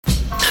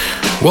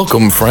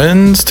Welcome,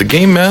 friends, to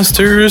Game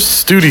Master's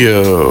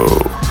Studio,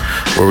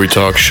 where we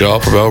talk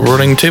shop about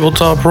running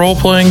tabletop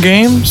role-playing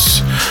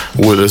games.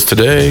 With us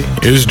today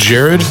is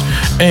Jared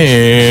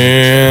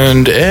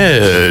and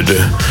Ed,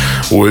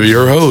 with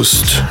your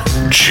host,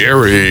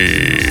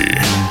 Jerry.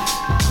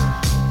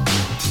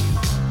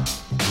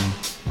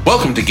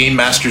 Welcome to Game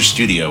Master's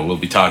Studio. We'll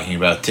be talking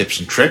about tips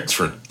and tricks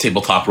for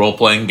tabletop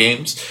role-playing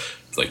games,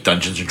 like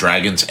Dungeons &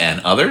 Dragons and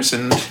others,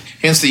 and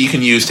hints that you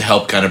can use to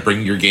help kind of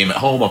bring your game at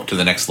home up to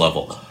the next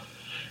level.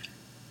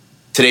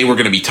 Today we're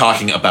going to be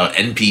talking about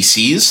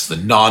NPCs, the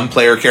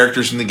non-player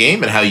characters in the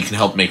game, and how you can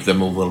help make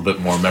them a little bit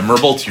more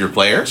memorable to your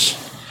players.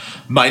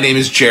 My name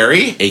is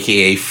Jerry,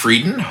 aka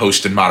Frieden,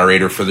 host and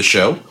moderator for the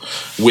show.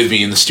 With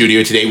me in the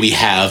studio today we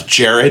have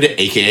Jared,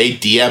 aka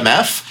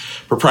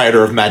DMF,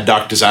 proprietor of Mad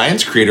Doc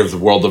Designs, creator of the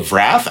World of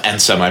Wrath, and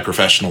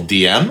semi-professional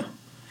DM,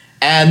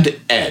 and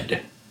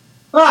Ed.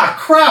 Ah,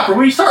 crap, are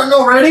we starting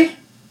already?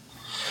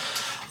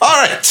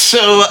 Alright,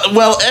 so,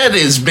 Ed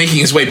is making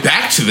his way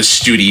back to the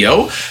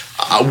studio.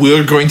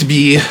 We're going to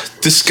be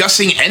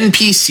discussing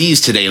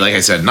NPCs today, like I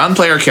said,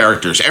 non-player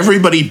characters,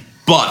 everybody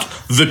but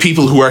the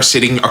people who are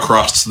sitting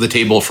across the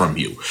table from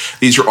you.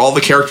 These are all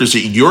the characters that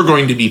you're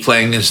going to be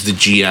playing as the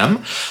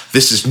GM.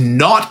 This is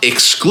not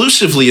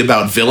exclusively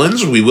about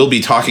villains. We will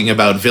be talking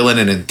about villain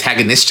and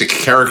antagonistic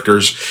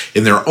characters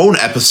in their own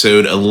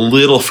episode a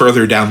little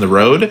further down the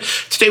road.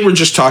 Today we're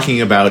just talking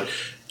about,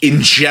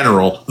 in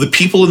general, the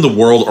people in the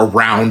world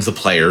around the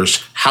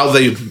players, how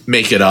they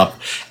make it up,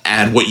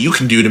 and what you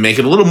can do to make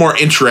it a little more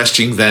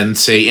interesting than,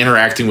 say,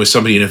 interacting with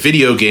somebody in a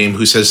video game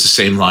who says the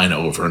same line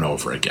over and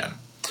over again.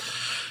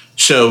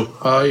 So,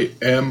 I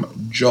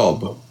am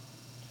Job.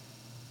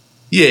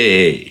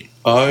 Yay.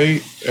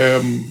 I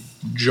am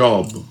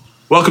Job.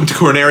 Welcome to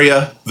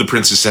Corneria. The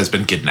princess has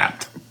been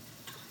kidnapped.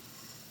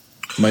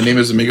 My name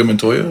is Amiga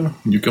Montoya.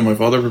 You kill my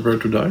father, prepare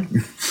to die.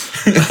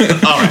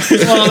 All right.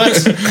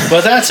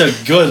 Well, that's a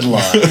good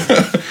line.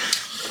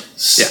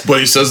 Yeah.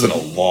 But he says it a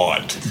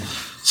lot.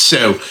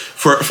 So,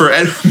 for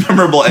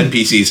memorable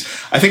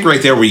NPCs, I think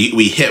right there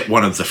we hit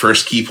one of the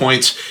first key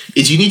points,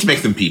 is you need to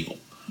make them people.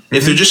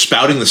 If they're just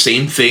spouting the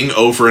same thing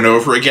over and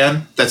over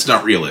again, that's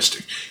not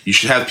realistic. You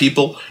should have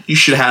people. You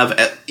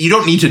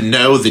don't need to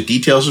know the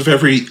details of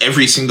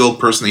every single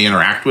person they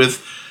interact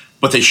with,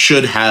 but they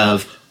should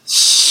have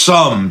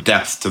some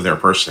depth to their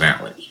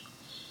personality.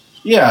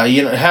 Yeah,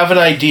 have an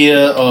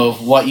idea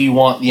of what you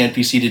want the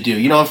NPC to do.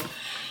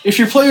 If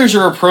your players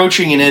are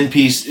approaching an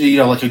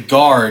NPC, like a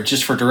guard,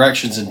 just for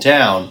directions in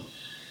town,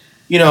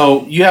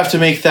 you have to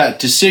make that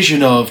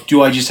decision of,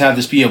 do I just have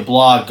this be a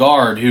blah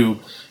guard who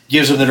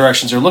gives them the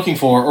directions they're looking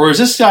for, or is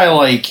this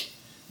guy,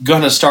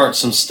 gonna start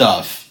some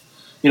stuff?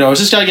 Is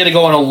this guy gonna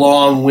go on a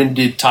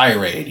long-winded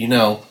tirade?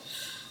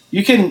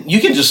 You can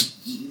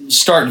just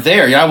start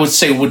there. I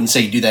wouldn't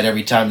say do that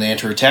every time they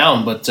enter a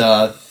town, but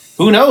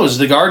who knows?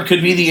 The guard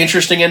could be the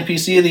interesting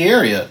NPC of the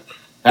area.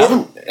 Have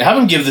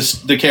him give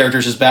the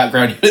characters his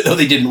background, even though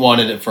they didn't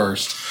want it at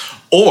first.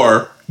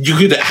 Or you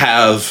could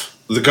have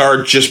the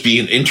guard just be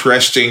an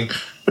interesting,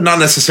 but not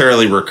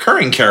necessarily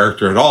recurring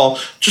character at all,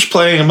 just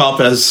playing him up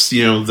as,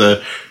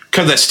 the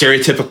kind of that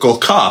stereotypical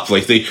cop.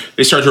 Like they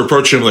start to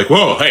approach him like,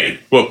 whoa, hey,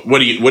 what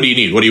do you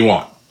need? What do you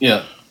want?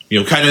 Yeah.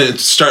 Kind of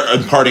start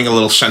imparting a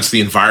little sense of the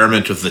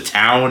environment of the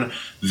town.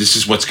 This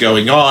is what's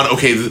going on.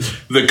 Okay,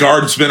 the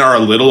guardsmen are a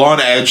little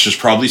on edge. There's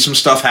probably some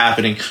stuff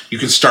happening. You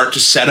can start to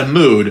set a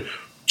mood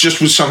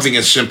just with something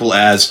as simple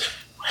as,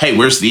 hey,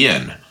 where's the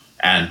inn?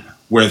 And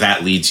where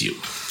that leads you.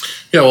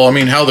 Yeah, well,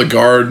 how the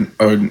guard,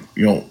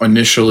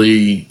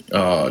 initially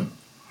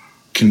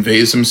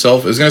conveys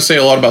himself is going to say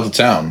a lot about the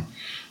town.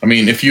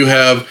 If you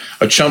have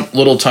a chump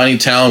little tiny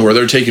town where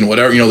they're taking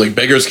whatever, like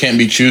beggars can't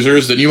be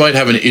choosers, then you might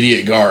have an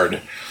idiot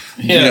guard.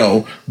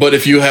 Yeah. But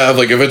if you have,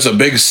 if it's a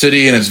big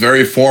city and it's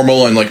very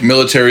formal and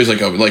military is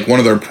like one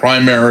of their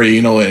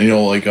primary, one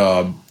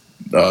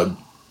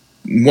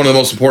of the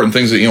most important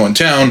things that, in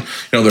town,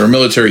 they're a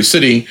military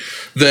city,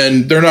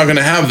 then they're not going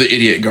to have the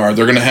idiot guard.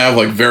 They're going to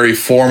have very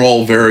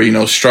formal, very,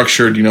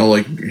 structured,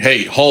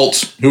 hey,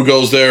 halt, who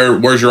goes there?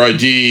 Where's your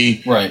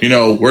ID? Right.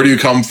 Where do you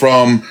come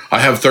from? I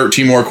have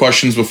 13 more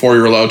questions before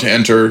you're allowed to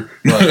enter.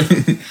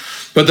 Right.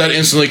 But that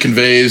instantly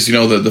conveys,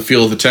 the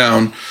feel of the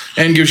town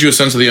and gives you a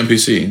sense of the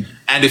NPC.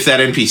 And if that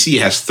NPC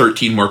has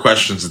 13 more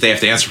questions that they have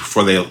to answer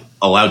before they're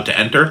allowed to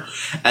enter,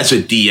 as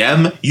a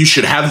DM, you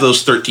should have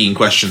those 13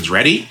 questions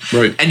ready.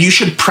 Right. And you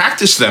should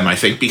practice them, I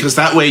think, because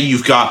that way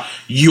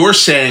you're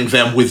saying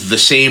them with the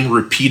same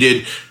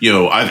repeated,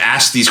 I've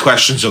asked these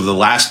questions of the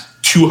last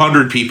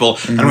 200 people,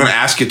 and I'm going to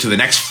ask it to the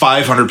next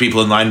 500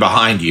 people in line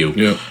behind you.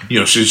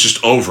 Yeah. So it's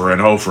just over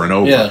and over and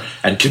over,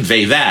 and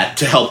convey that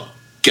to help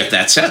get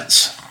that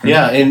sense.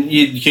 Yeah, and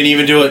you can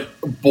even do it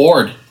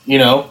bored,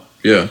 Yeah.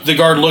 The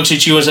guard looks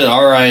at you and says,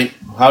 all right,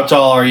 how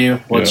tall are you?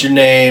 What's your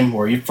name?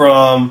 Where are you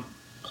from?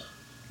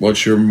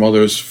 What's your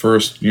mother's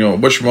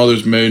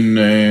maiden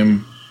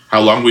name?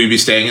 How long will you be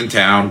staying in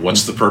town?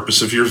 What's the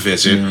purpose of your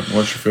visit? Yeah, what's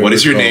your favorite what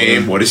is your color?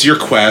 name? What is your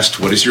quest?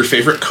 What is your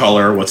favorite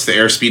color? What's the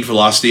airspeed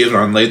velocity of an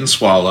unladen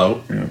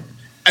swallow? Yeah.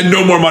 And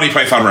no more Monty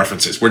Python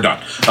references. We're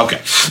done.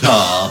 Okay.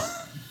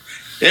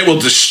 It will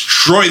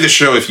destroy the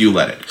show if you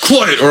let it.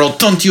 Quiet, or I'll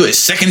dunk you a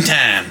second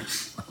time.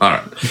 All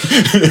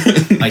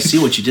right. I see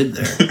what you did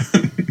there.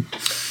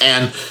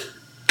 And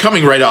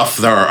coming right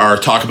off our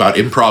talk about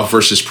improv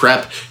versus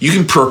prep, you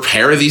can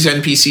prepare these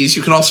NPCs.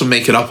 You can also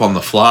make it up on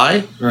the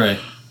fly. Right.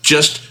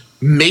 Just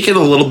make it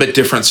a little bit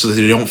different so that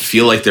they don't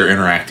feel like they're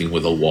interacting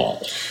with a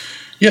wall.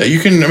 Yeah, you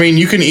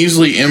can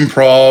easily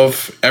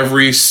improv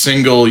every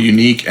single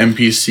unique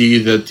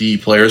NPC that the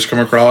players come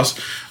across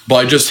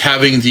by just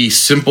having the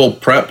simple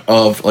prep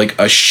of like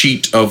a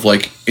sheet of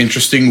like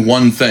interesting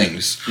one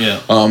things.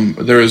 Yeah.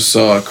 There's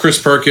Chris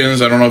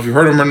Perkins. I don't know if you've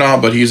heard him or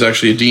not, but he's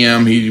actually a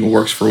DM. He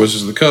works for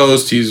Wizards of the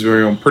Coast. He's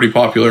very pretty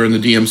popular in the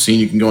DM scene.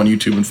 You can go on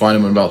YouTube and find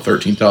him in about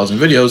 13,000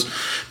 videos.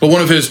 But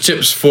one of his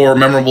tips for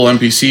memorable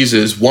NPCs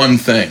is one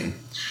thing.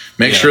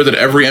 Make sure that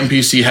every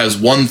NPC has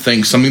one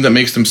thing, something that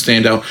makes them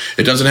stand out.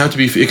 It doesn't have to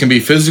be, it can be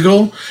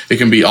physical, it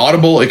can be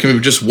audible, it can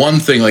be just one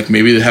thing. Like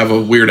maybe they have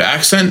a weird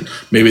accent,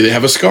 maybe they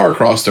have a scar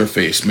across their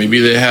face, maybe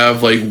they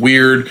have like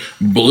weird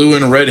blue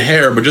and red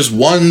hair, but just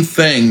one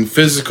thing,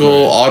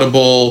 physical,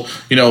 audible,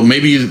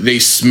 maybe they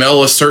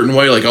smell a certain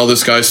way, like, oh,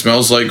 this guy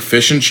smells like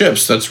fish and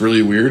chips. That's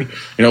really weird,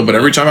 but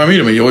every time I meet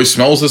him, he always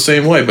smells the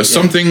same way. But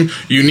something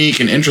unique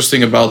and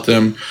interesting about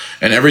them,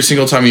 and every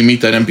single time you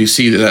meet that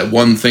NPC, that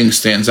one thing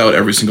stands out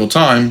every single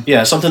time.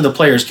 Yeah, something the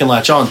players can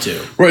latch on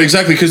to. Right,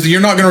 exactly, because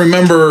you're not going to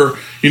remember,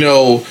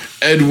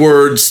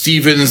 Edward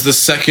Stevens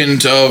II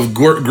of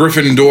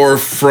Gryffindor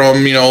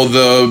from,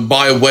 the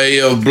by way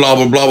of blah,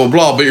 blah, blah, blah,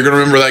 blah, but you're going to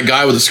remember that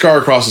guy with a scar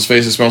across his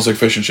face that smells like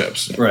fish and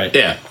chips. Right.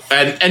 Yeah,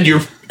 and your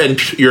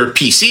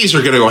PCs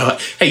are going to go,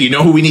 hey, you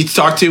know who we need to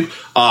talk to?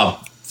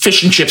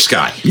 Fish and chips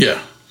guy.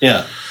 Yeah.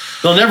 Yeah.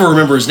 They'll never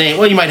remember his name.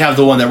 Well, you might have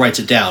the one that writes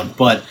it down,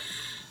 but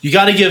you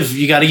got to give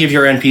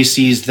your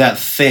NPCs that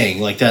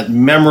thing, like that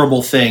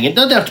memorable thing. It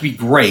doesn't have to be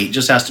great; it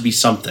just has to be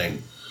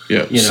something.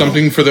 Yeah,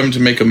 something for them to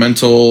make a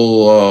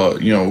mental,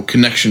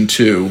 connection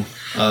to.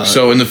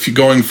 So in the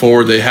going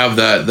forward, they have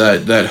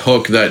that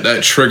hook,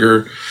 that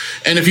trigger,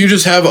 and if you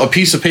just have a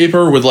piece of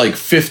paper with like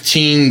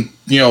 15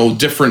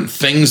 different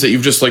things that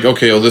you've just like,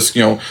 okay, this,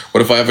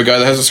 what if I have a guy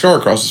that has a scar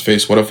across his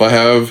face? What if I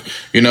have,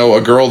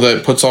 a girl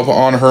that puts up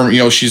on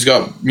her, she's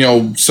got,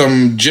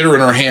 some jitter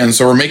in her hand,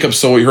 so her makeup,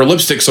 so her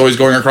lipstick's always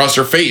going across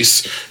her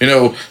face.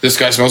 This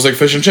guy smells like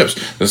fish and chips.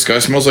 This guy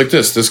smells like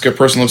this. This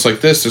person looks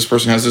like this. This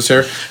person has this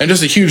hair. And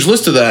just a huge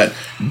list of that.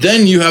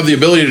 Then you have the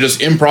ability to just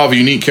improv a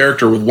unique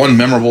character with one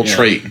memorable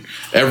trait.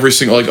 Every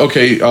single, like,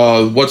 okay,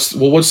 what's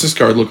this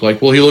card look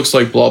like? Well, he looks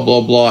like blah, blah,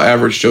 blah,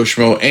 average Joe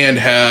Schmo, and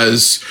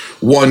has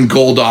one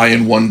gold eye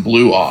and one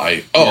blue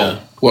eye.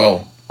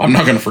 Well, I'm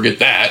not going to forget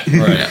that.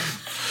 Right.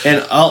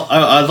 And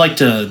I'd like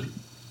to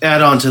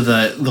add on to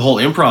the whole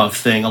improv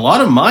thing. A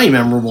lot of my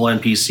memorable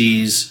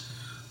NPCs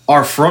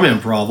are from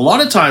improv. A lot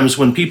of times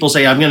when people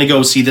say, I'm going to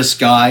go see this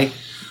guy,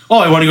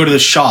 I want to go to the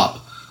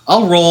shop,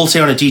 I'll roll, say,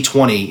 on a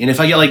D20, and if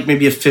I get like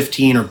maybe a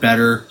 15 or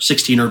better,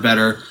 16 or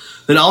better,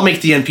 then I'll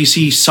make the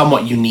NPC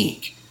somewhat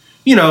unique.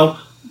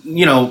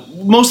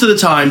 Most of the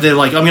time they're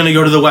like, I'm going to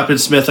go to the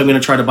weaponsmith, I'm going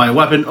to try to buy a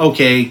weapon.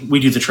 Okay, we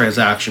do the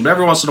transaction. But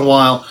every once in a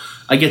while,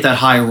 I get that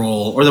high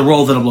roll or the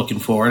roll that I'm looking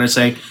for, and I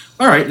say,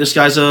 all right, this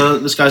guy's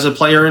a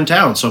player in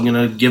town, so I'm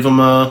going to give him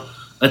a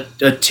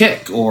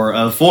tick or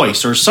a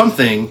voice or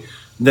something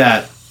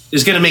that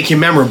is going to make him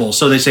memorable.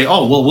 So they say,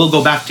 oh, well, we'll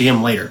go back to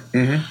him later.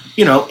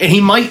 Mm-hmm. And he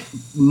might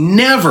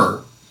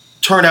never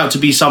turn out to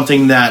be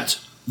something that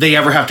they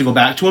ever have to go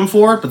back to him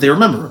for, but they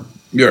remember him.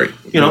 Right.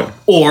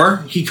 Or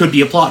he could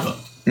be a plot hook.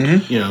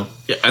 Mm-hmm.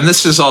 Yeah, and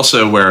this is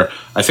also where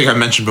I think I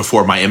mentioned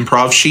before my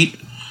improv sheet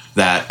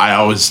that I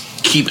always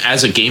keep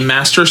as a game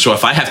master. So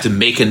if I have to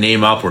make a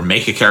name up or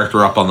make a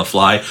character up on the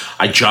fly,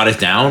 I jot it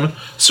down.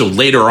 So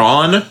later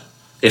on,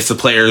 if the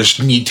players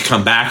need to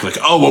come back, like,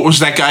 oh, what was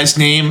that guy's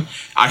name?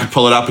 I can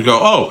pull it up and go,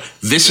 oh,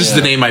 this is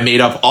the name I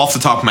made up off the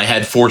top of my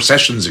head 4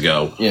 sessions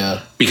ago.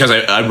 Yeah. Because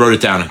I wrote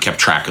it down and kept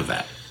track of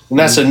that. And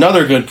that's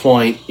another good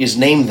point, is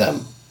name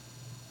them.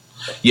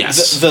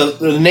 Yes.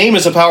 The name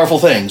is a powerful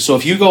thing. So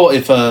if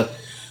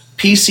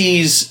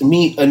PCs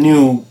meet a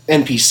new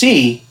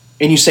NPC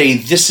and you say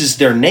this is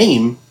their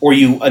name, or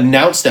you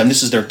announce them,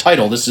 this is their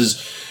title, this is,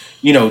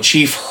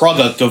 Chief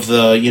Hruguk of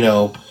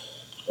the,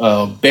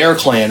 Bear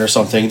Clan or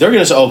something, they're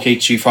going to say, okay,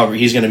 Chief Hruguk,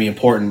 he's going to be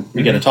important.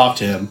 We got to talk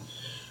to him.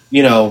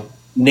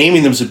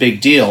 Naming them is a big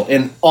deal.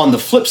 And on the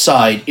flip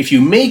side, if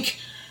you make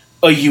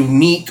a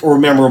unique or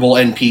memorable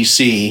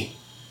NPC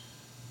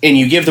and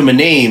you give them a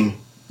name,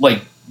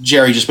 like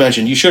Jerry just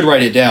mentioned, you should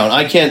write it down.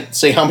 I can't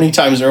say how many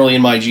times early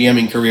in my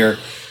GMing career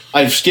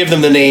I've just given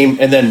them the name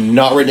and then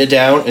not written it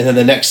down, and then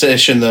the next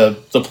session the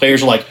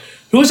players are like,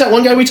 who was that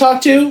one guy we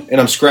talked to? And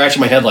I'm scratching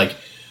my head like,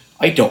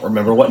 I don't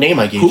remember what name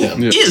I gave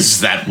them. Who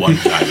is that one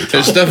guy?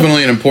 It's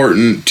definitely an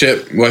important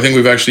tip. Well, I think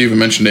we've actually even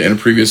mentioned it in a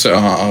previous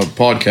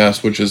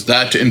podcast, which is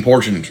that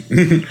important.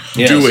 Do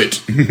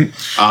it.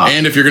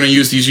 And if you're going to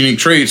use these unique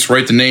traits,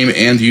 write the name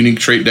and the unique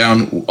trait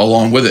down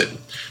along with it.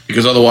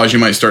 because otherwise you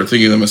might start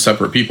thinking of them as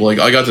separate people. Like,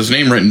 I got this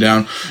name written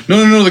down.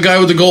 No, the guy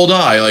with the gold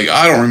eye. Like,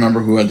 I don't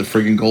remember who had the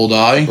freaking gold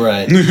eye.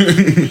 Right.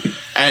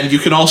 And you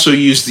can also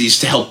use these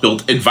to help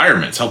build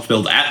environments, help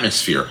build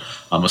atmosphere,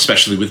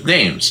 especially with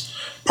names.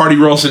 Party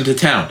rolls into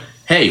town.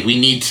 Hey, we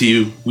need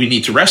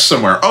to rest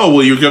somewhere. Oh,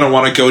 well, you're going to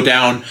want to go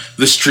down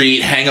the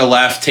street, hang a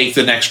left, take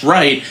the next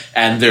right,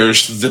 and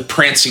there's the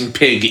Prancing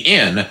Pig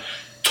Inn.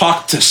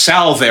 Talk to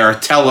Sal there,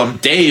 tell him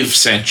Dave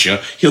sent you.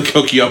 He'll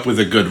hook you up with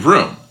a good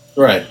room.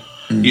 Right.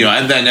 You know,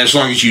 and then as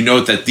long as you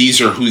note that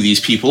these are who these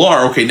people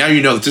are, okay, now you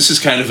know that this is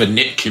kind of a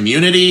knit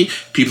community.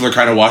 People are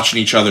kind of watching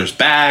each other's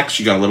backs.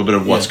 You got a little bit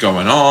of what's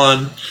going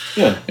on.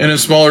 Yeah. And in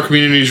smaller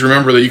communities,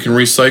 remember that you can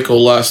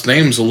recycle last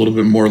names a little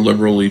bit more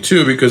liberally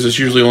too, because it's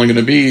usually only going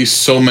to be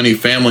so many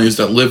families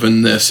that live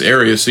in this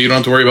area. So you don't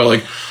have to worry about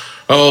like,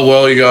 oh,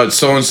 well, you got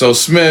so-and-so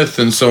Smith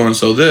and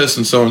so-and-so this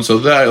and so-and-so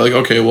that. Like,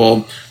 okay,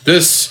 well,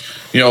 this,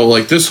 you know,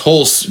 like this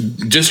whole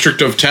district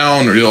of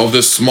town, or, you know,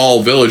 this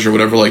small village or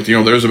whatever, like, you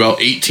know, there's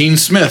about 18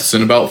 Smiths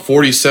and about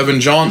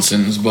 47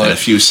 Johnsons, but And a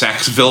few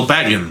Saxville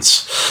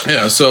Baggins.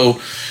 yeah,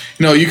 so,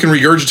 you know, you can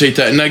regurgitate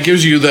that, and that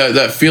gives you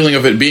that feeling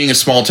of it being a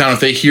small town.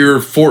 If they hear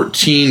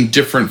 14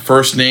 different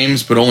first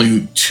names, but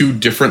only 2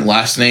 different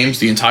last names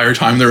the entire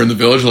time they're in the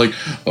village, like,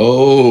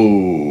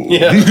 oh.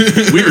 Yeah.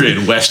 We're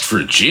in West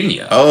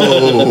Virginia.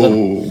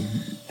 Oh.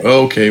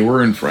 Okay,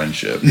 we're in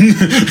friendship.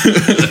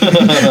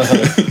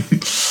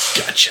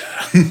 Gotcha.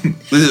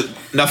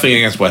 Nothing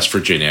against West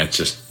Virginia. It's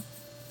just,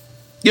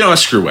 you know what?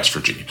 Screw West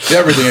Virginia.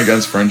 Everything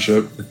against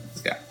friendship.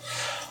 Yeah.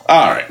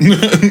 All right.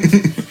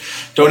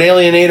 Don't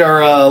alienate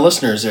our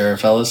listeners there,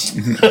 fellas.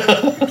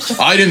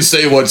 I didn't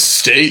say what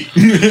state.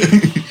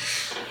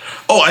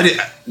 Oh, I did.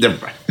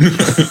 Never mind.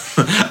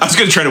 I was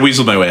going to try to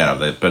weasel my way out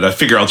of it, but I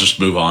figure I'll just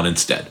move on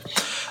instead.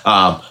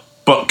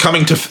 But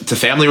coming to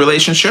family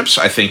relationships,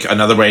 I think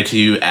another way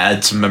to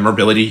add some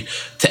memorability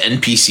to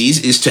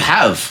NPCs is to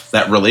have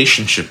that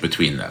relationship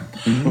between them.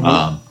 Mm-hmm.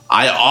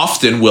 I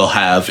often will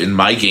have in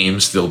my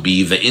games, there'll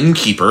be the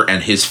innkeeper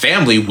and his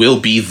family will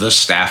be the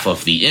staff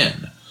of the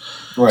inn.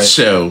 Right.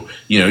 So,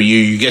 you know,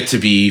 you get to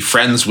be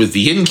friends with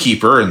the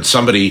innkeeper and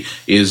somebody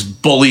is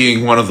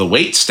bullying one of the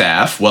wait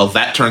staff. Well,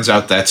 that turns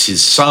out that's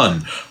his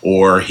son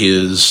or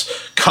his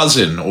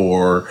cousin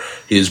or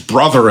his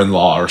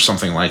brother-in-law or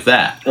something like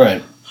that.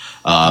 Right.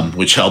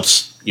 Which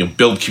helps, you know,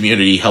 build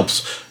community,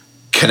 helps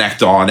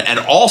connect on. And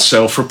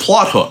also for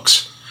plot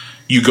hooks,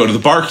 you go to the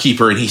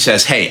barkeeper and he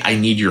says, hey, I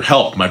need your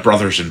help. My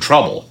brother's in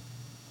trouble.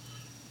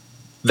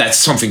 That's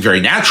something very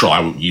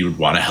natural. You would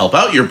want to help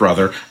out your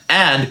brother,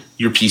 and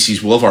your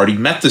PCs will have already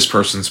met this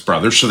person's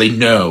brother, so they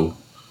know,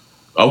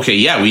 okay,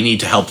 yeah, we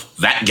need to help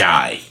that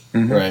guy.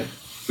 Mm-hmm. Right.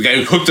 The guy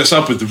who hooked us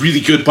up with a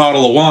really good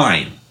bottle of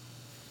wine.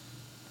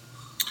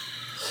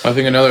 I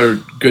think another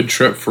good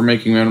trip for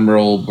making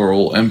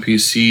memorable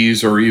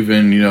NPCs or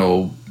even, you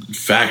know,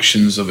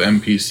 factions of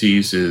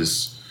NPCs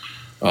is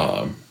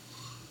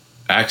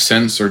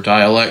accents or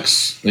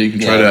dialects that you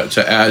can try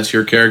to add to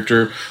your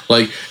character.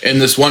 Like in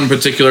this one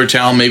particular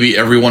town, maybe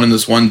everyone in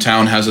this one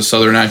town has a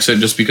southern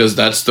accent just because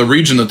that's the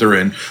region that they're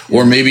in.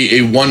 Or maybe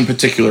a one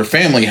particular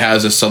family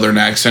has a southern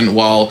accent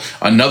while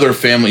another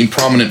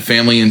prominent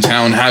family in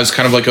town has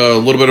kind of like a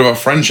little bit of a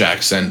French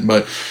accent.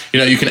 But, you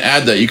know, you can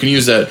add that. You can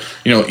use that,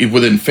 you know,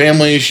 within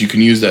families. You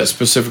can use that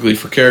specifically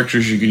for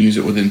characters. You can use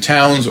it within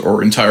towns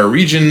or entire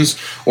regions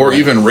or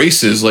even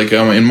races. Like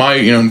in my,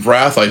 you know, in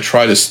Wrath, I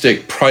try to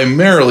stick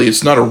primarily,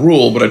 it's not a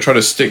rule, but I try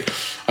to stick.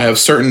 I have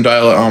certain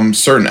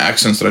certain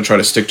accents that I try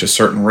to stick to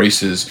certain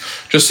races,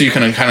 just so you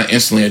can kind of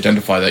instantly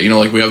identify that. You know,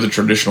 like we have the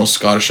traditional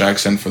Scottish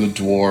accent for the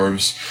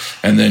dwarves,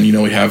 and then you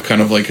know we have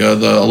kind of like a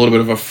little bit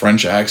of a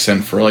French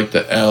accent for like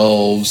the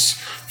elves.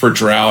 For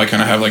Drow, I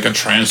kind of have like a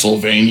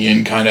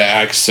Transylvanian kind of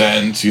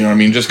accent. You know what I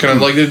mean? Just kind of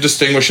like it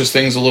distinguishes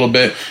things a little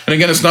bit. And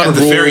again, it's not and a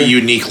the rule. very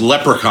unique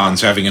leprechauns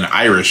having an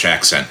Irish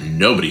accent.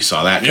 Nobody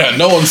saw that. Yeah,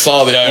 no one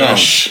saw the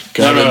Irish.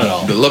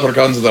 No. The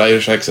leprechauns with the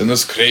Irish accent.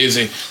 That's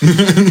crazy.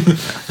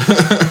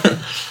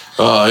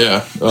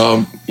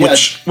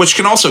 Which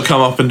can also come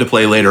up into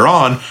play later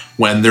on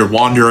when they're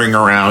wandering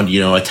around,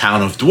 you know, a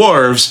town of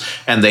dwarves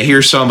and they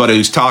hear somebody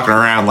who's talking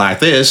around like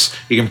this.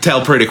 You can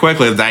tell pretty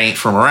quickly that they ain't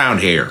from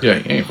around here. Yeah,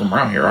 you ain't from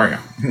around here, are you?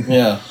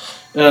 Yeah.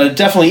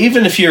 Definitely,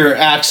 even if your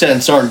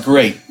accents aren't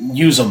great,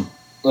 use them.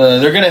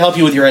 They're going to help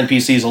you with your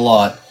NPCs a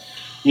lot.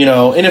 You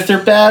know, and if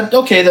they're bad,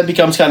 okay, that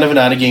becomes kind of an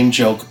out-of-game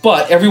joke.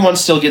 But everyone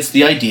still gets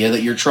the idea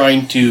that you're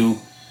trying to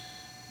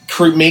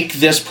make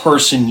this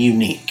person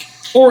unique.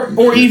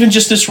 Or even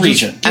just this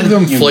region. Give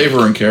them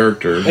flavor and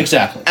character.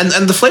 Exactly.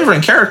 And the flavor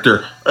and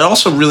character, it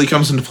also really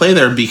comes into play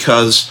there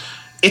because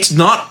it's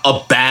not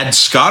a bad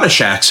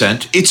Scottish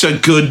accent, it's a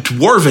good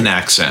Dwarven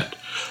accent.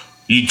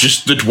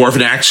 The Dwarven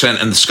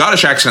accent and the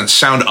Scottish accent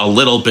sound a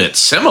little bit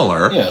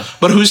similar,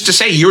 but who's to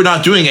say you're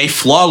not doing a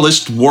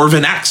flawless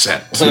Dwarven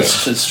accent?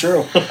 It's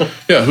true.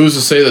 Yeah, who's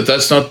to say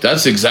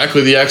that's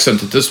exactly the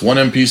accent that this one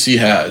NPC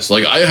has?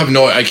 Like,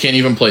 I can't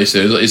even place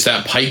it. Is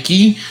that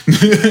pikey?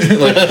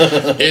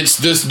 Like, it's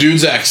this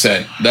dude's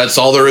accent. That's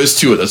all there is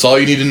to it. That's all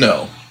you need to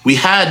know. We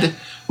had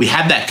we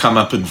had that come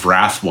up in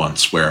Wrath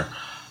once where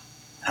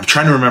I'm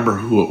trying to remember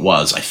who it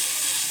was. I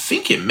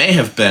think it may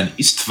have been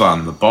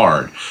Istvan the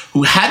Bard,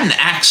 who had an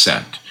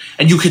accent.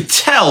 And you could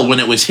tell when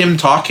it was him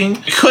talking,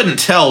 you couldn't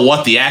tell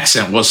what the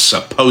accent was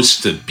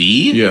supposed to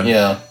be.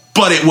 Yeah.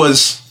 But it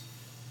was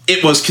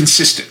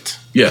consistent.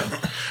 Yeah.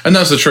 And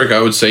that's the trick,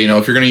 I would say.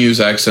 If you're going to use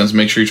accents,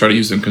 make sure you try to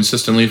use them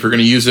consistently. If you're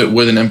going to use it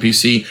with an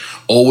NPC,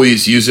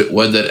 always use it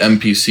with that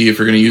NPC. If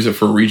you're going to use it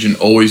for a region,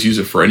 always use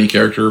it for any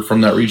character from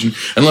that region,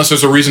 unless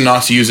there's a reason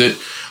not to use it.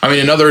 I mean,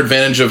 another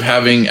advantage of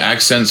having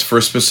accents for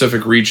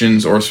specific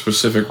regions or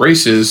specific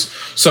races,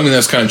 something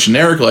that's kind of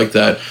generic like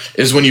that,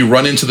 is when you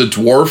run into the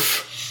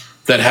dwarf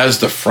that has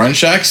the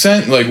French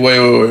accent, like, wait,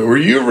 were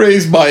you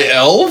raised by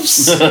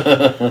elves?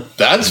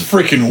 That's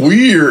freaking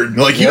weird.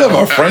 Like, you have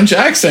a French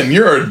accent,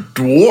 you're a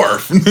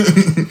dwarf.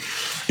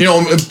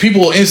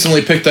 People will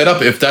instantly pick that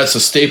up if that's a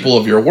staple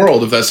of your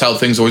world, if that's how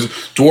things always...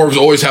 Dwarves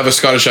always have a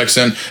Scottish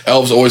accent,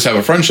 elves always have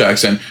a French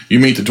accent. You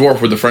meet the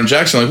dwarf with the French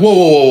accent, like,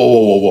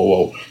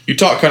 whoa. You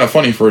talk kind of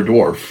funny for a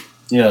dwarf.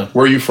 Yeah.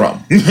 Where are you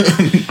from?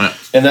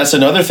 And that's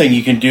another thing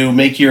you can do,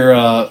 make your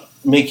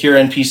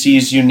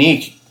NPCs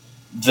unique.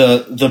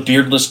 The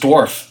beardless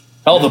dwarf.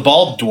 Hell, the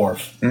bald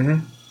dwarf.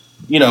 Mm-hmm.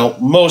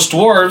 Most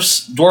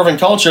dwarven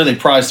culture, they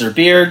prize their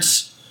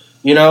beards.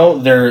 It's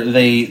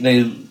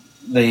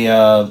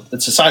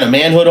a sign of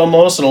manhood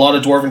almost in a lot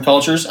of dwarven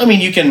cultures. I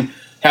mean, you can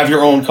have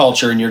your own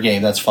culture in your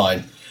game, that's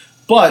fine.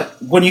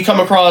 But when you come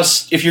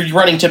across, if you're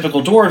running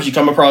typical dwarves, you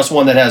come across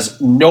one that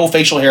has no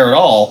facial hair at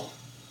all,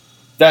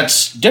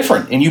 that's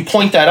different. And you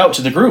point that out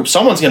to the group.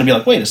 Someone's going to be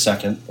like, wait a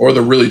second. Or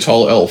the really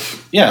tall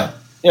elf. Yeah.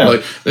 Yeah.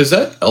 Like, is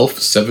that elf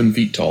 7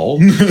 feet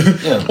tall?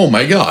 Yeah. Oh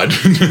my god.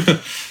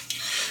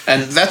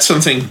 And that's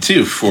something,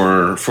 too,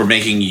 for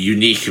making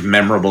unique,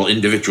 memorable,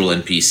 individual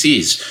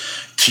NPCs,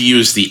 to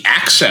use the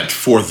accent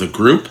for the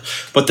group,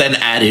 but then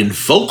add in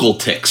vocal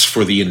tics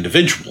for the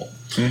individual.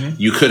 Mm-hmm.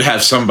 You could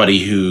have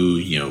somebody who,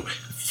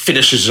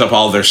 finishes up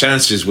all their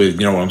sentences with,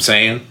 you know what I'm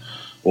saying?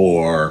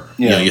 Or,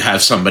 you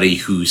have somebody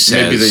who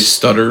says... Maybe they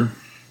stutter.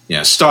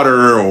 Yeah,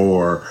 stutter,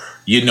 or,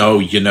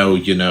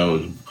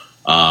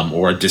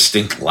 or a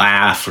distinct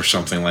laugh or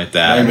something like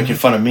that. Now you're making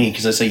fun of me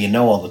because I say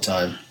all the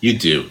time. You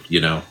do,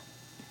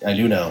 I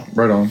do know.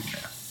 Right on.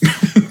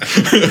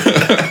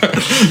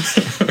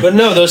 But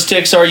no, those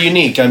tics are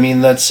unique. I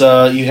mean, that's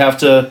you have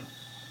to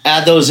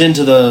add those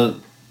into the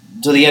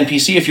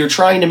NPC if you're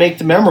trying to make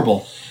them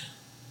memorable.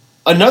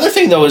 Another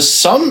thing, though, is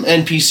some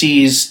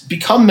NPCs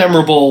become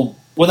memorable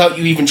without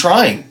you even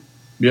trying.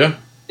 Yeah.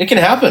 It can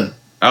happen.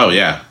 Oh,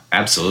 yeah.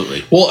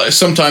 Absolutely. Well,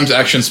 sometimes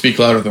actions speak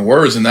louder than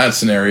words in that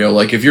scenario.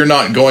 Like, if you're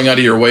not going out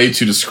of your way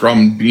to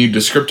be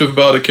descriptive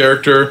about a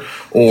character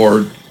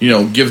or,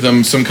 give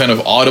them some kind of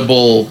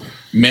audible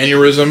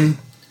mannerism,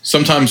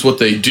 sometimes what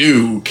they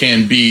do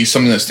can be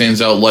something that stands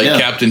out, like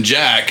Captain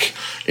Jack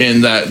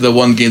in the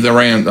one game that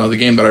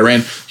I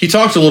ran. He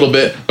talked a little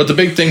bit, but the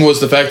big thing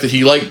was the fact that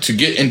he liked to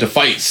get into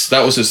fights.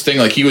 That was his thing.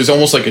 Like, he was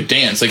almost like a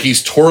dance. Like,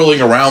 he's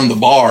twirling around the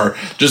bar,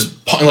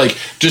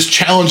 just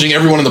challenging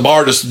everyone in the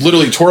bar, just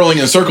literally twirling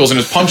in circles and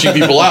just punching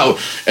people out.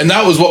 And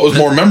that was what was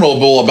more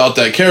memorable about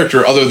that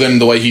character, other than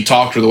the way he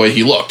talked or the way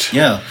he looked.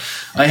 Yeah.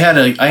 I had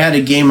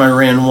a game I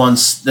ran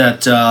once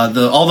that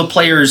all the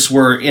players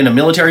were in a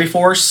military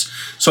force,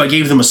 so I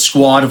gave them a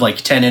squad of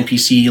 10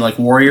 NPC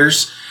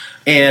warriors,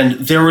 and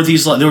there was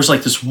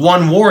this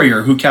one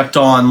warrior who kept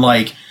on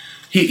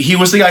he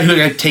was the guy who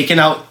had taken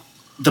out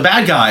the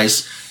bad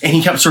guys, and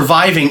he kept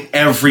surviving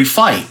every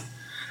fight.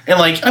 And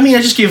I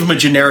just gave him a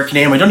generic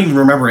name. I don't even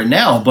remember it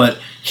now, but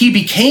he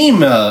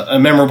became a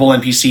memorable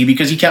NPC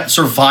because he kept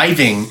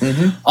surviving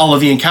all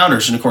of the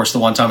encounters. And of course, the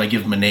one time I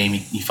give him a name,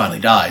 he finally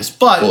dies.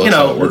 But,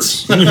 well, it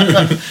works.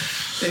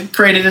 It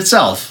created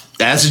itself.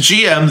 As a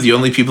GM, the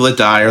only people that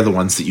die are the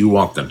ones that you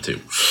want them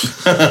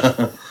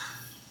to.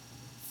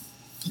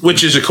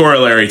 Which is a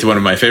corollary to one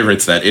of my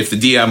favorites, that if the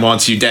DM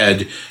wants you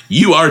dead,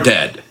 you are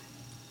dead.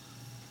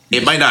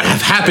 It might not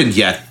have happened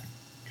yet,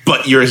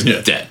 but you're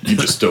dead. You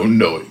just don't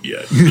know it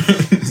yet.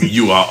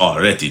 You are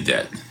already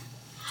dead.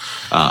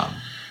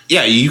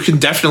 You can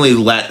definitely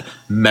let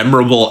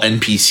memorable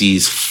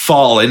NPCs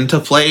fall into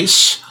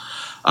place.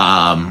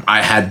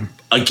 I had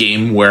a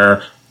game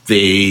where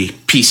the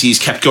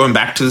PCs kept going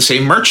back to the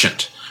same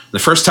merchant. The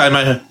first time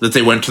that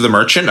they went to the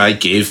merchant, I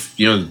gave,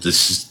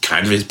 this is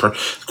kind of his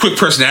quick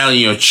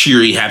personality,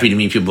 cheery, happy to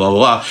meet people, blah, blah,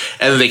 blah.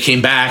 And then they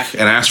came back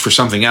and asked for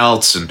something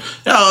else. And,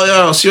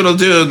 see what I'll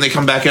do. And they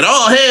come back and,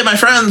 hey, my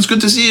friends,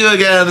 good to see you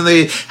again. And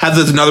they have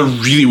another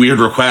really weird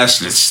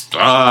request. And it's,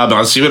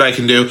 I'll see what I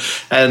can do.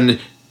 And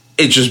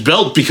it just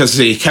built because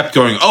they kept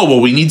going,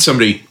 we need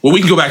somebody. Well, we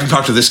can go back and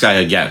talk to this guy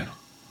again.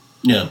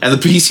 Yeah. And the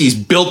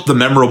PCs built the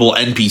memorable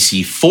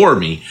NPC for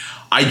me.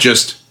 I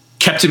just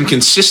kept him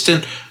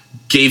consistent,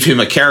 gave him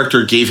a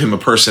character, gave him a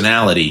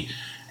personality,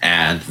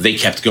 and they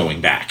kept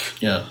going back.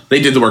 Yeah. They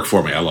did the work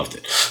for me. I loved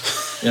it.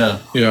 Yeah.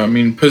 Yeah, I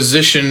mean,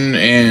 position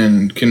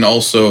and can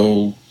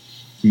also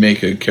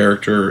make a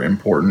character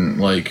important.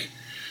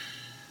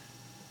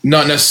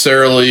 Not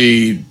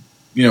necessarily,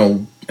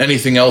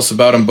 anything else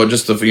about him, but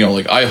just the,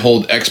 like I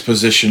hold X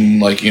position,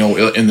 like,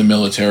 in the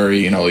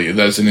military,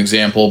 that's an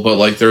example. But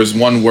like there's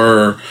one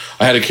where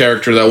I had a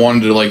character that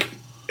wanted to like,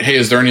 hey,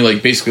 is there any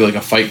like basically like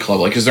a fight club?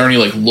 Like, is there any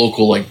like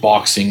local like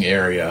boxing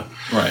area?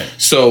 Right.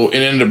 So it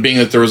ended up being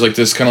that there was like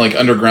this kind of like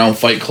underground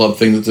fight club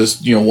thing that this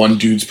one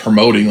dude's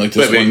promoting, like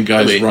this one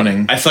guy's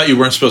running. I thought you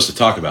weren't supposed to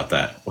talk about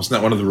that. Wasn't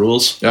that one of the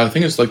rules? Yeah, I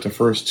think it's like the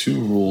first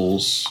 2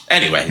 rules.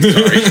 Anyway,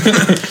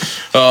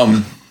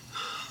 sorry.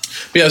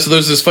 Yeah, so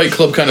there's this fight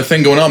club kind of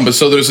thing going on, but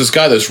so there's this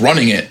guy that's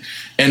running it,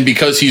 and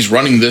because he's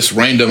running this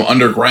random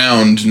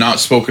underground, not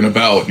spoken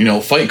about,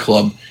 fight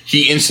club,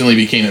 he instantly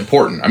became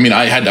important. I mean,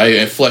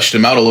 I fleshed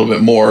him out a little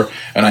bit more,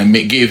 and I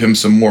gave him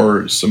some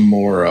more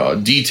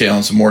detail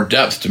and some more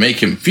depth to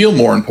make him feel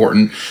more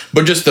important.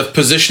 But just the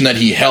position that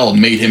he held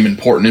made him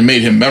important and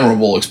made him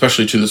memorable,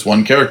 especially to this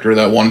one character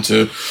that wanted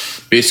to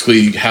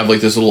basically have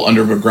like this little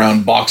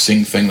underground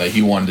boxing thing that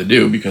he wanted to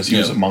do because he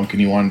was a monk and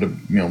he wanted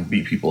to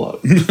beat people up.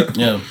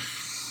 Yeah.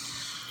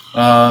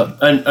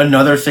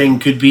 Another thing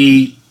could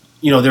be,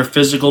 their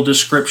physical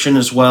description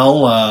as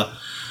well.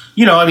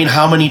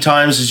 How many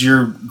times does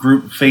your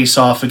group face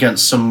off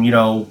against some,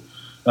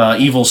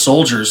 evil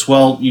soldiers?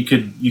 Well, you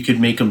could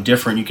make them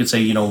different. You could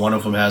say, one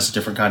of them has a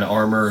different kind of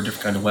armor, a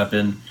different kind of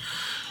weapon.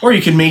 Or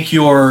you can make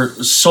your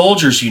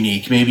soldiers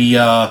unique. Maybe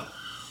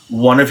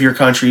one of your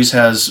countries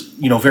has,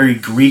 very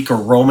Greek or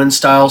Roman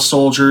style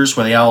soldiers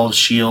where they all have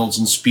shields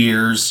and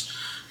spears,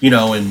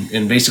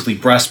 and basically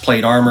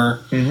breastplate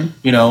armor, and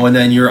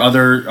then your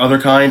other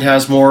kind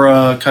has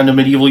more kind of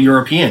medieval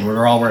European where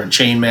they're all wearing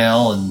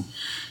chainmail and,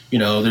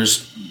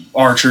 there's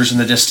archers in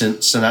the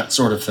distance and that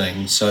sort of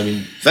thing. So, I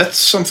mean, that's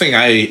something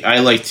I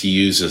like to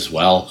use as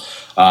well.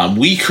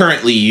 We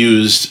currently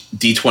use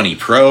D20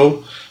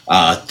 Pro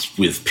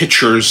with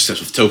pictures,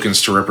 with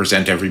tokens to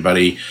represent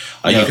everybody.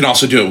 You can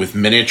also do it with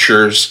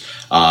miniatures,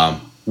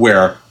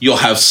 where you'll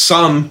have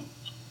some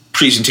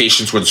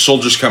presentations where the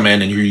soldiers come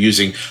in and you're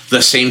using the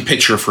same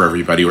picture for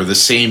everybody or the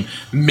same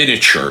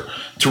miniature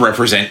to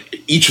represent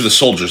each of the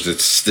soldiers.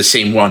 It's the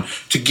same one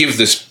to give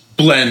this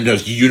blend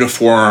of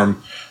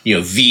uniform.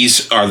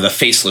 These are the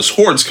faceless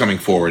hordes coming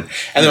forward.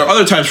 And there are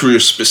other times where you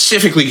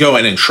specifically go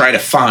in and try to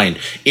find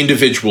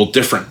individual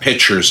different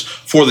pictures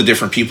for the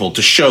different people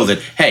to show that,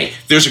 hey,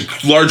 there's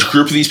a large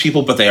group of these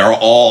people, but they are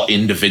all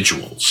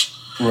individuals.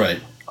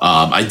 Right.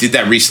 I did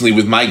that recently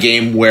with my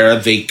game where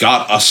they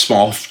got a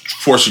small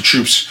force of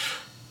troops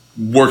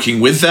working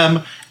with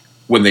them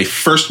when they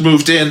first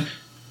moved in.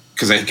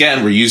 Because,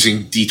 again, we're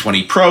using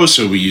D20 Pro,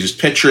 so we used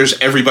pictures.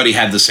 Everybody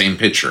had the same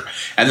picture.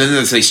 And then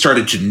as they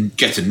started to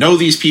get to know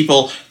these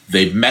people,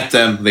 they met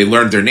them, they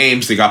learned their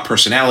names, they got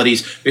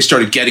personalities, they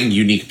started getting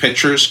unique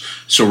pictures.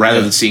 So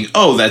rather than seeing,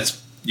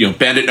 that's,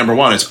 bandit number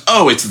 1, it's,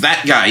 it's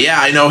that guy. Yeah,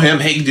 I know him.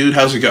 Hey, dude,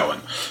 how's it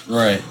going?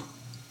 Right.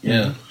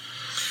 Yeah.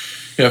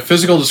 Yeah,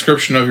 physical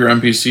description of your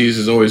NPCs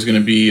is always going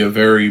to be a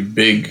very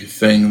big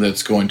thing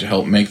that's going to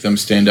help make them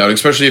stand out,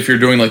 especially if you're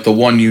doing like the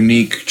one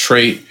unique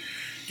trait,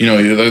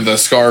 the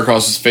scar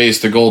across his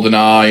face, the golden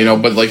eye,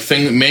 but like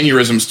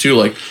mannerisms too,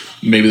 like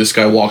maybe this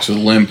guy walks with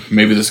a limp,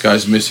 maybe this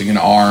guy's missing an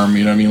arm,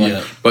 you know what I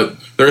mean? But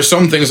there are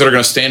some things that are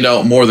going to stand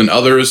out more than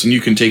others, and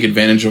you can take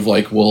advantage of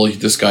like, well,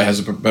 this guy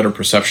has a better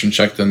perception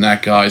check than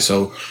that guy,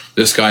 so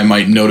this guy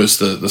might notice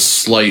the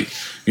slight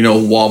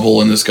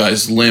wobble in this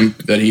guy's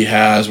limp that he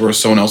has, whereas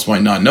someone else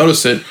might not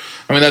notice it.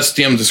 I mean, that's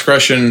DM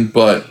discretion,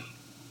 but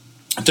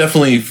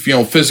definitely,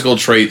 physical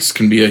traits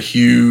can be a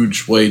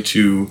huge way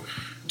to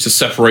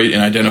separate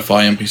and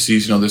identify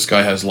NPCs. This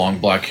guy has long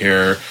black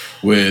hair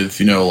with,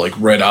 like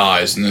red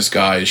eyes, and this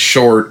guy is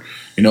short.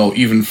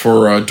 Even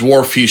for a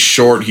dwarf, he's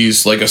short.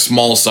 He's like a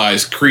small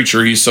sized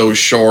creature. He's so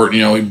short,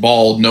 he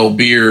bald, no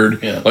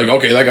beard. Yeah. Like,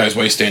 okay, that guy's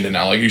way standing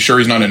out. Like, you sure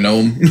he's not a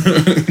gnome?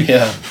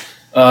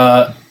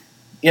 Yeah.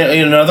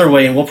 In another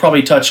way, and we'll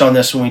probably touch on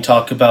this when we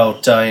talk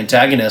about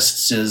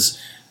antagonists, is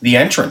the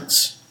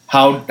entrance.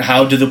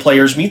 How do the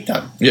players meet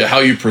them? Yeah, how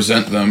you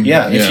present them.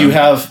 Yeah, if you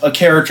have a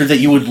character that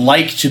you would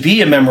like to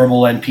be a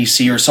memorable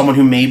NPC or someone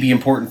who may be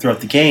important throughout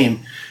the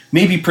game,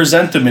 maybe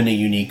present them in a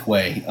unique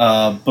way.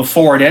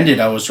 Before it ended,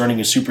 I was running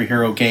a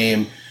superhero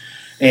game,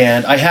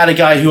 and I had a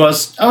guy who I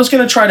was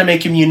going to try to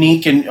make him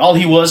unique, and all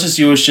he was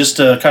just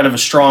a kind of a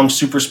strong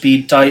super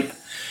speed type.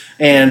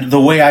 And the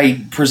way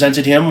I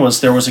presented him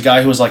was there was a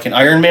guy who was like an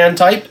Iron Man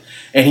type,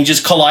 and he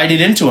just collided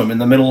into him in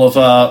the middle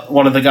of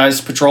one of the guy's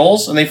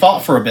patrols, and they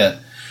fought for a bit.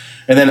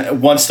 And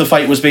then once the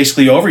fight was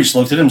basically over, he just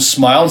looked at him,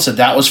 smiled, and said,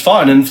 "That was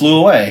fun," and flew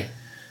away.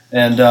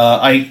 And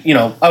I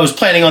was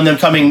planning on them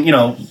coming,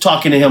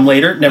 talking to him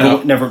later.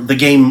 Never. The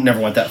game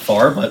never went that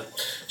far, but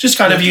just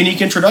kind of a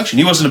unique introduction.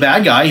 He wasn't a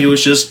bad guy; he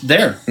was just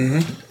there.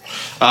 Mm-hmm.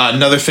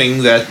 Another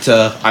thing that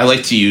I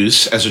like to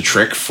use as a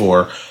trick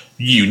for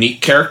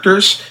unique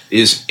characters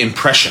is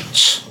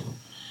impressions.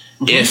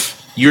 Mm-hmm.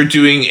 If you're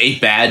doing a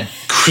bad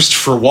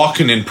Christopher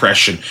Walken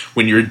impression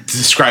when you're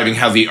describing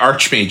how the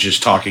Archmage is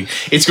talking,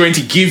 it's going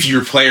to give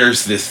your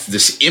players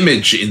this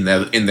image in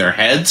their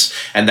heads,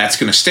 and that's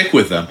going to stick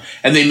with them.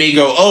 And they may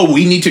go, "Oh,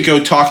 we need to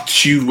go talk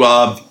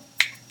to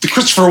the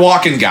Christopher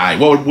Walken guy.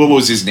 What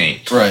was his name?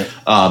 Right.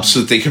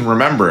 So that they can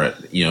remember it,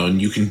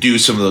 and you can do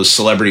some of those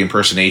celebrity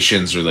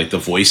impersonations or like the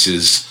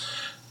voices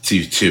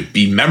to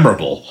be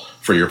memorable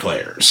for your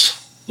players.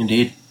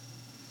 Indeed.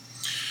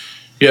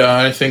 Yeah,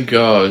 I think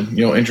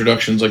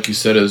introductions, like you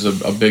said, is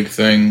a big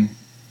thing.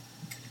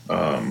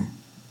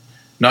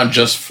 Not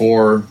just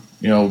for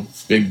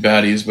big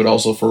baddies, but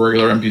also for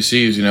regular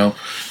NPCs.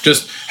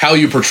 Just how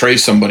you portray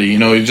somebody.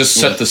 You just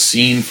set the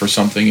scene for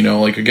something.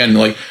 Like again,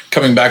 like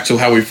coming back to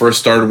how we first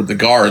started with the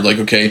guard. Like,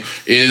 okay,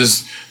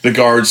 is the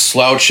guard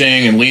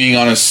slouching and leaning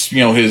on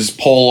his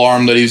pole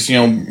arm that he's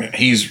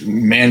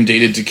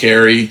mandated to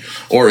carry,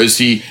 or is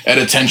he at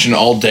attention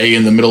all day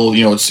in the middle?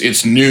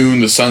 It's noon,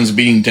 the sun's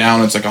beating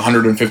down, it's like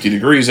 150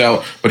 degrees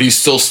out, but he's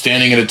still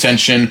standing at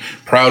attention,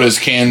 proud as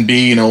can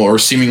be, or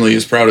seemingly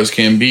as proud as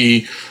can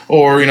be,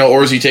 or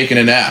is he taking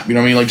a nap?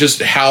 Like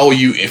just how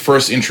you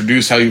first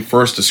introduce, how you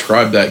first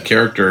describe that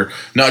character,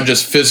 not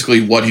just physically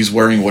what he's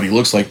wearing, what he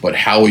looks like, but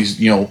how he's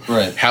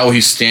how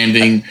he's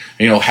standing,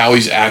 how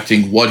he's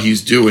acting, what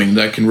he's doing.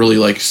 That can really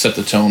like set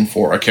the tone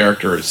for a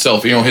character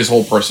itself. His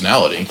whole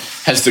personality.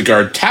 Has the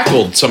guard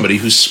tackled somebody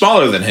who's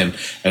smaller than him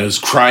and is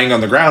crying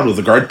on the ground while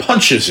the guard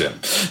punches him?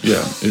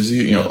 Yeah. Is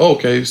he?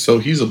 Okay, so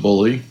he's a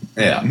bully.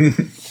 Yeah.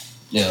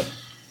 Yeah.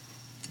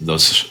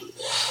 Those.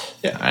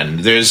 Yeah, and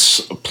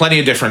there's plenty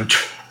of different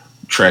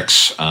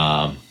tricks.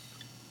 I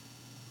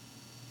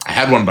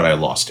had one, but I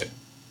lost it.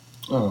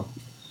 Oh.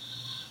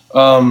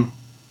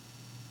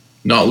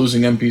 Not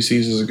losing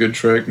NPCs is a good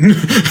trick.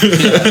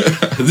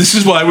 This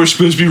is why we're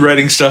supposed to be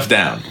writing stuff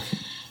down.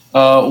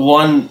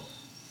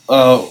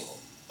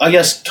 I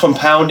guess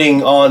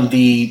compounding on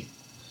the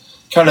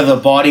kind of the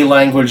body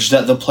language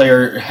that the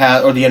player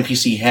has or the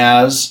NPC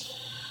has,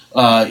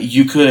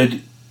 you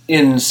could,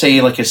 in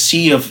say like a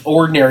sea of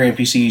ordinary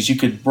NPCs, you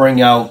could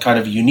bring out kind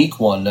of a unique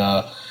one.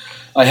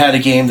 I had a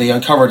game, they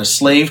uncovered a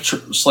slave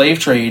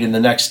trade, and the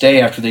next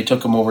day after they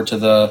took him over to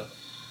the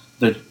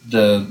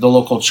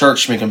local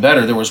church to make him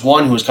better, there was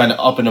one who was kind of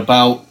up and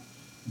about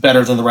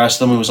better than the rest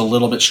of them, who was a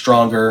little bit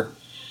stronger,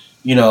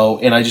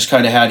 and I just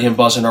kind of had him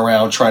buzzing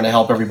around trying to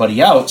help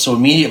everybody out. So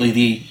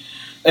immediately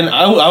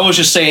I was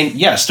just saying,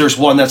 yes, there's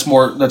one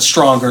that's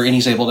stronger and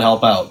he's able to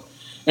help out.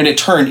 And it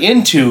turned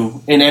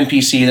into an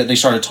NPC that they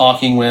started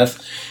talking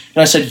with.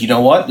 And I said, you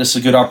know what, this is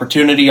a good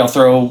opportunity. I'll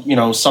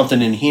throw,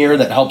 something in here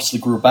that helps the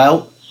group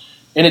out.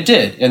 And it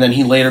did. And then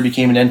he later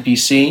became an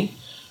NPC.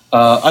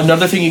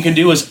 Another thing you can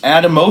do is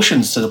add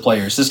emotions to the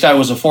players. This guy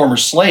was a former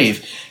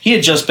slave. He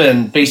had just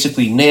been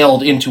basically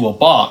nailed into a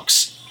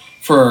box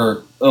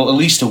for at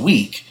least a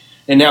week,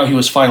 and now he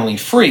was finally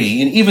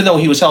free. And even though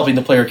he was helping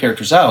the player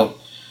characters out,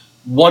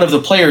 one of the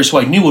players who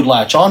I knew would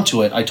latch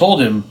onto it, I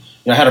told him,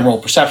 I had him roll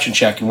a perception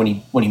check, and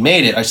when he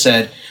made it, I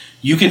said,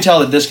 you can tell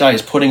that this guy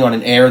is putting on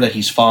an air that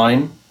he's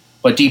fine,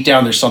 but deep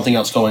down there's something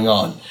else going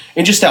on.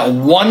 And just that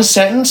one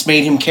sentence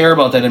made him care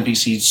about that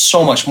NPC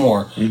so much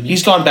more. Mm-hmm.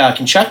 He's gone back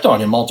and checked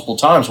on him multiple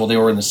times while they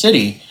were in the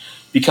city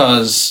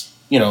because,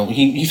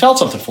 he felt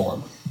something for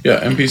him.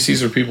 Yeah,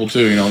 NPCs are people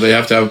too. They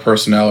have to have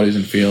personalities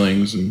and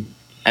feelings. And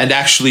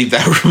actually,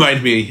 that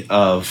reminded me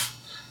of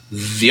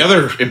the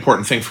other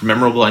important thing for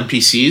memorable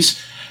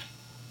NPCs.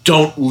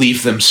 Don't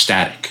leave them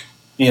static.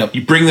 Yep.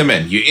 You bring them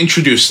in. You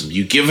introduce them.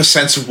 You give a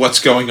sense of what's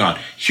going on.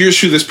 Here's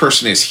who this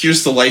person is.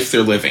 Here's the life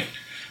they're living.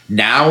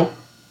 Now,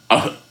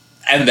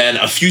 and then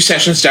a few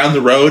sessions down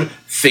the road,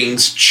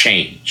 things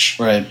change.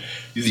 Right.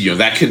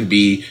 That can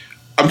be,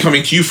 I'm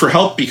coming to you for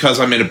help because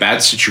I'm in a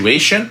bad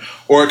situation,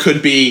 or it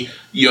could be,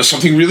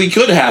 something really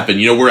good happened.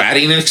 We're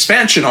adding an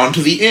expansion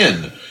onto the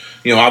inn.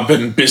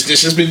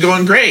 Business has been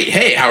going great.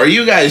 Hey, how are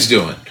you guys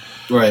doing?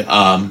 Right.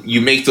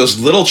 You make those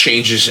little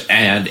changes,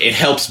 and it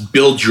helps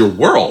build your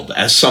world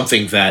as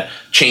something that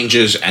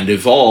changes and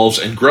evolves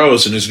and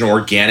grows and is an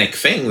organic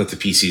thing that the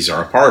PCs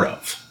are a part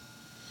of.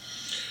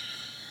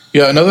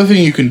 Yeah, another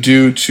thing you can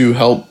do to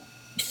help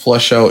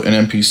flesh out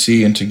an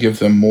NPC and to give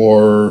them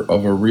more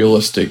of a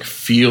realistic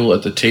feel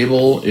at the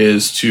table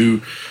is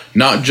to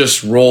not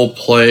just role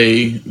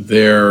play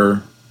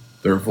their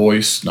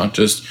voice, not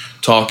just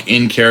talk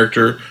in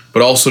character,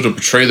 but also to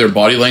portray their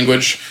body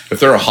language. If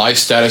they're a high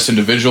status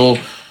individual,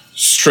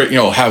 straight,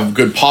 have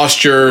good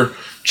posture,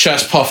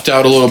 chest puffed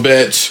out a little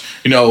bit,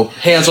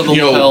 hands on the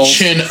lapels,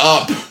 chin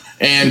up.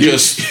 And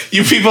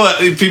you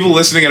people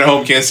listening at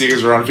home can't see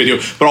because we're on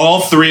video, but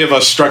all three of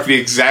us struck the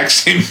exact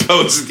same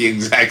pose at the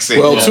exact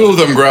same moment. Two of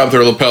them grabbed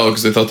their lapel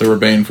because they thought they were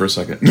Bane for a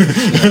second.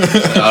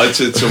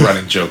 It's a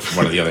running joke from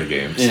one of the other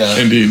games. Yeah.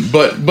 Indeed.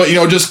 But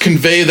just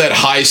convey that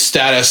high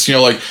status,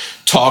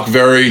 talk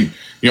very,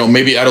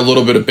 maybe add a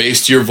little bit of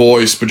bass to your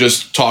voice, but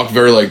just talk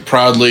very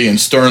proudly and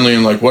sternly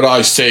and what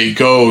I say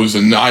goes,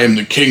 and I am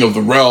the king of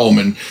the realm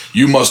and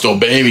you must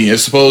obey me,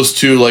 as opposed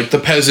to the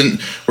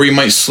peasant where you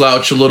might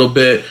slouch a little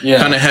bit,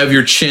 kind of have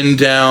your chin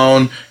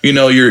down,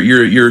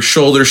 your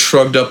shoulders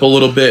shrugged up a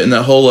little bit, and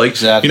that whole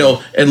exactly.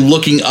 And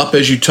looking up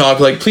as you talk,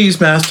 please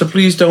master,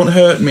 please don't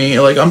hurt me,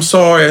 I'm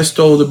sorry I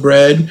stole the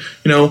bread,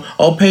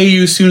 I'll pay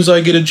you as soon as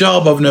I get a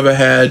job I've never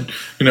had,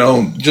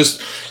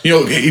 just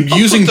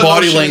using the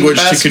body lotion in the language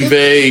to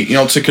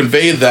basket.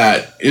 convey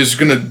that is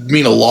going to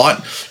mean a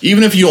lot.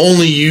 Even if you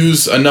only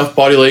use enough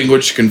body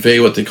language to convey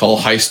what they call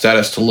high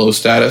status to low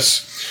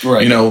status.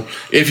 Right.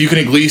 If you can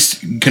at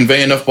least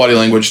convey enough body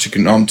language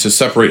to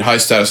separate high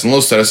status and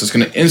low status, it's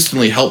going to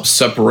instantly help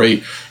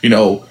separate,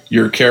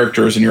 your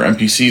characters and your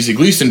NPCs at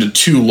least into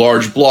two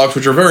large blocks,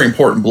 which are very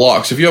important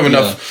blocks. If you have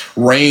enough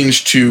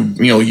range to,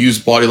 use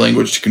body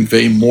language to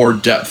convey more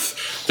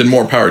depth, then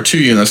more power to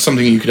you. And that's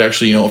something you could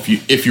actually,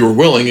 if you were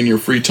willing in your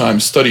free time,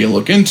 study and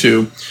look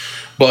into.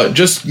 But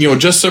just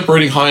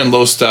separating high and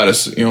low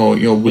status, with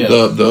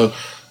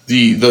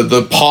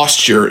the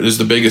posture is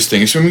the biggest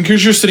thing. So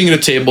because you're sitting at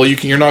a table,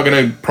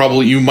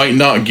 you might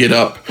not get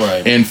up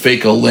and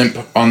fake a limp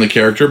on the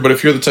character. But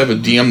if you're the type of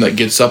DM that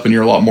gets up and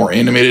you're a lot more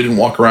animated and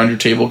walk around your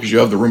table because you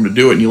have the room to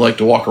do it and you like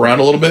to walk around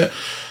a little bit,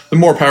 then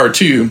more power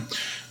to you.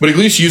 But at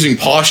least using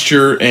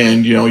posture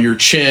and your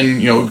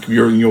chin,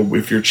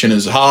 if your chin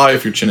is high,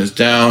 if your chin is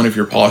down, if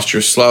your posture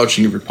is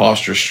slouching, if your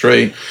posture is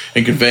straight,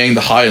 and conveying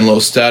the high and low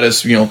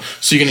status, so you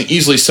can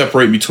easily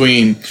separate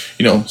between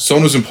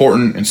someone who's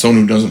important and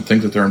someone who doesn't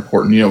think that they're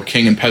important.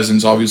 King and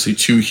peasants, obviously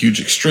two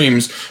huge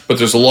extremes, but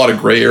there's a lot of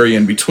gray area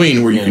in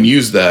between where you can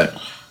use that.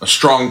 A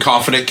strong,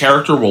 confident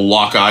character will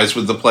lock eyes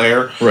with the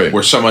player, right?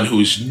 Where someone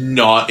who's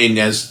not in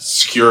as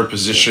secure a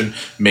position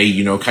may,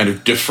 kind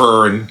of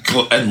defer and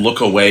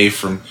look away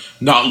from,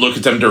 not look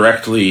at them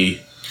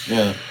directly.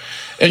 Yeah.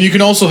 And you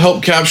can also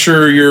help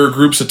capture your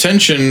group's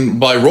attention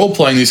by role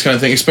playing these kind of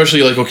things, especially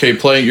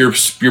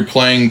you're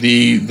playing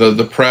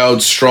the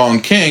proud, strong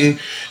king,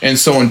 and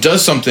someone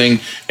does something,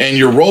 and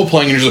you're role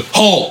playing, and you're just like,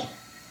 halt.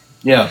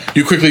 Yeah.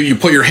 You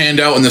put your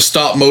hand out in the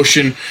stop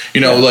motion,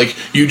 you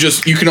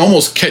can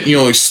almost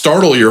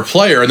startle your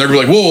player, and they're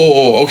like,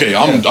 whoa, okay,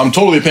 I'm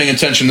totally paying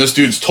attention. This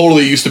dude's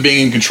totally used to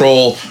being in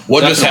control.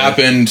 What just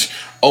happened?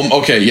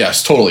 Okay,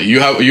 yes, totally.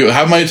 You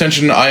have my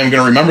attention. I am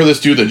going to remember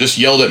this dude that just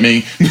yelled at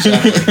me.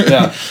 Exactly.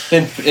 Yeah.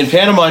 And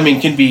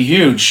pantomiming can be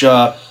huge.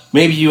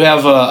 Maybe you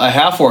have a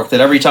half-orc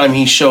that every time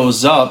he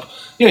shows up,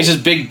 he's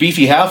this big,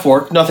 beefy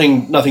half-orc,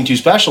 nothing too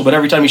special, but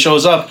every time he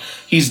shows up,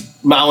 he's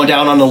mowing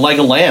down on a leg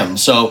of lamb.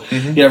 So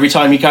every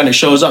time he kind of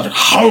shows up,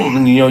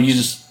 and you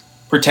just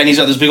pretend he's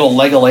got this big old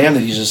leg of lamb that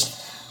he's just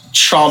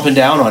chomping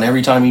down on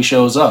every time he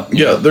shows up.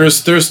 Yeah,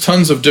 there's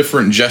tons of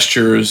different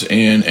gestures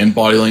and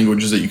body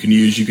languages that you can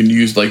use. You can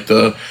use like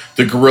the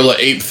gorilla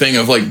ape thing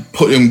of like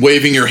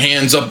waving your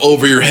hands up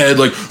over your head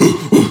like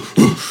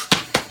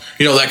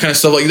that kind of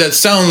stuff. Like that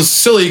sounds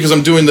silly because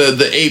I'm doing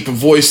the ape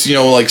voice,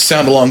 like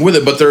sound along with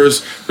it. But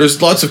there's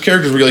lots of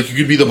characters where you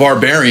could be the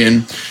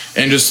barbarian,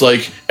 and just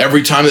like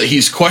every time that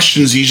he's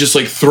questions, he just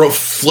like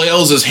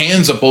flails his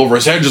hands up over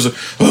his head, just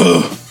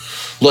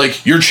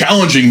like you're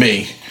challenging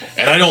me,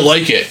 and I don't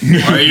like it.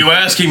 Why are you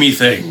asking me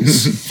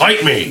things?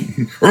 Fight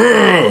me.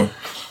 And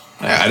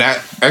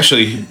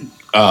actually,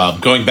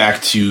 going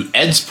back to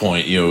Ed's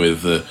point,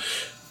 with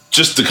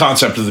just the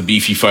concept of the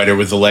beefy fighter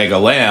with the leg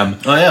of lamb.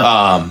 Oh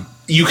yeah.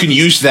 You can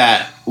use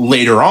that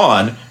later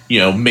on,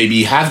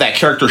 maybe have that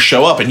character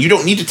show up, and you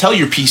don't need to tell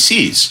your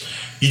PCs.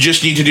 You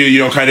just need to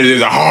do, kind of do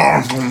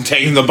the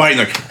taking the bite, and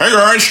like, hey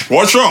guys,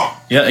 what's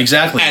up? Yeah,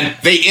 exactly. And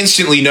they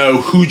instantly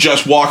know who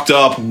just walked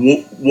up,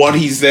 what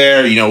he's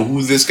there,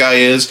 who this guy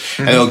is,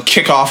 and they'll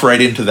kick off right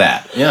into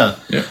that. Yeah.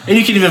 And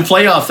you can even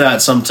play off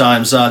that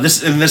sometimes.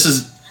 Those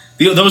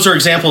are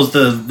examples.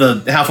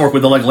 The half-orc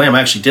with the leg of lamb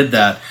actually did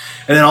that,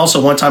 and then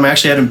also one time I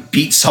actually had him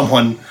beat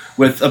someone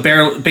with a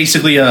barrel,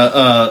 basically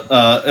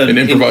an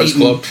improvised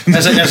club.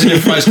 as an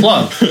improvised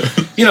club.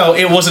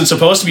 It wasn't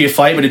supposed to be a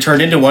fight, but it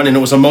turned into one, and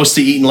it was a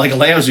mostly eaten like a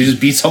lamb, so you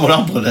just beat someone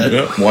up with it.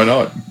 Yeah, why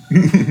not?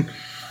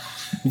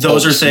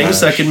 Those are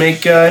things that can make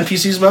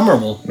NPCs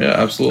memorable. Yeah,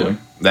 absolutely.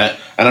 And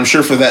I'm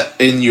sure for that,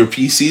 in your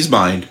PC's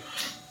mind,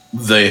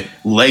 the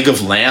leg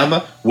of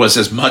lamb was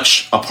as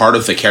much a part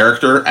of the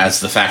character as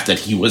the fact that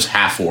he was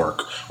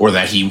half-orc or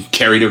that he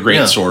carried a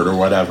greatsword or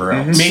whatever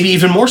else. Maybe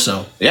even more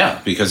so.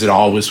 Yeah, because it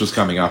always was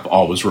coming up,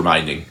 always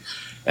reminding,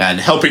 and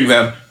helping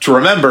them to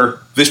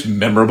remember this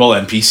memorable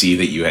NPC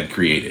that you had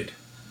created.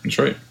 That's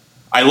right.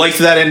 I liked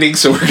that ending,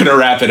 so we're going to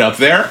wrap it up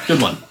there.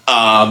 Good one.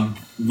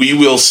 We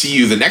will see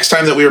you the next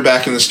time that we are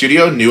back in the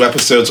studio. New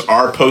episodes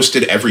are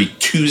posted every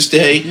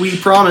Tuesday. We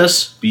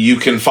promise. You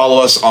can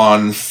follow us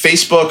on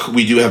Facebook.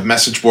 We do have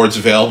message boards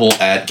available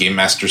at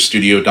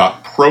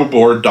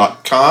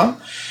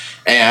GameMasterStudio.proboard.com.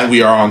 And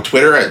we are on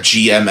Twitter at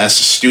GMS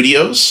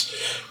Studios.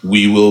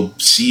 We will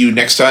see you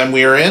next time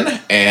we are in.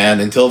 And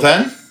until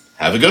then,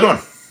 have a good one.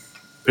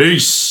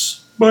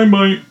 Peace.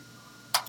 Bye-bye.